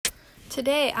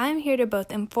Today, I'm here to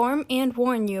both inform and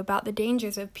warn you about the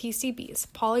dangers of PCBs,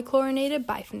 polychlorinated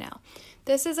biphenyl.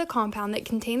 This is a compound that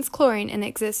contains chlorine and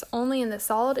exists only in the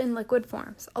solid and liquid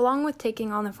forms, along with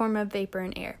taking on the form of vapor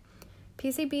and air.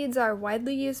 PCBs are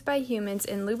widely used by humans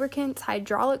in lubricants,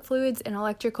 hydraulic fluids, and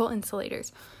electrical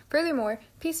insulators. Furthermore,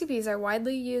 PCBs are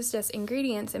widely used as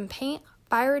ingredients in paint,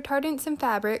 fire retardants in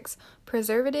fabrics,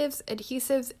 preservatives,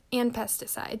 adhesives, and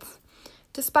pesticides.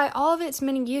 Despite all of its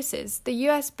many uses, the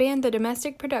U.S. banned the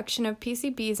domestic production of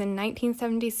PCBs in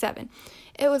 1977.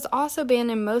 It was also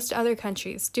banned in most other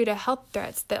countries due to health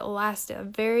threats that lasted a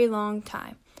very long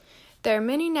time. There are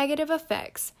many negative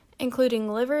effects,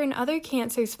 including liver and other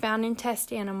cancers found in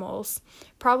test animals,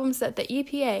 problems that the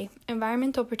EPA,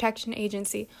 Environmental Protection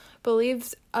Agency,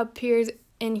 believes appears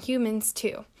in humans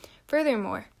too.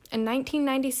 Furthermore, a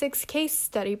 1996 case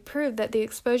study proved that the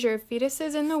exposure of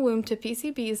fetuses in the womb to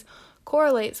PCBs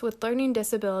correlates with learning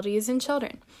disabilities in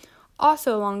children.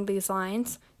 Also along these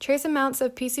lines, trace amounts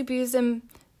of PCBs in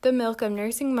the milk of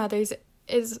nursing mothers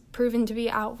is proven to be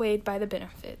outweighed by the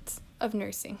benefits of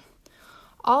nursing.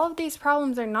 All of these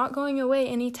problems are not going away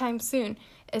anytime soon,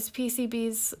 as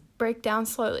PCBs break down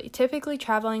slowly, typically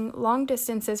traveling long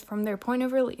distances from their point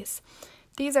of release.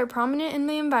 These are prominent in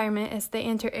the environment as they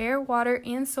enter air, water,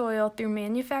 and soil through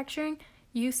manufacturing,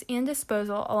 use, and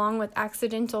disposal, along with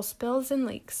accidental spills and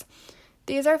leaks.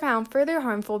 These are found further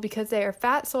harmful because they are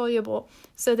fat-soluble,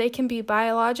 so they can be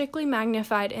biologically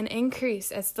magnified and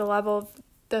increase as the level of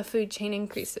the food chain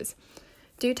increases.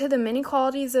 Due to the many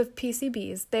qualities of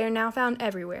PCBs, they are now found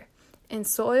everywhere, in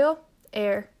soil,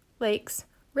 air, lakes,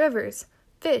 rivers,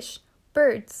 fish,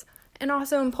 birds, and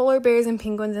also in polar bears and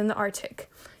penguins in the Arctic.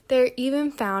 They are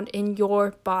even found in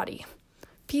your body.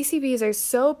 PCBs are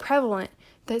so prevalent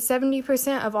that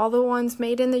 70% of all the ones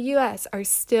made in the U.S. are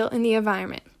still in the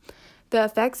environment. The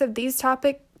effects of these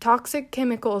toxic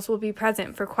chemicals will be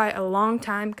present for quite a long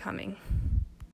time coming.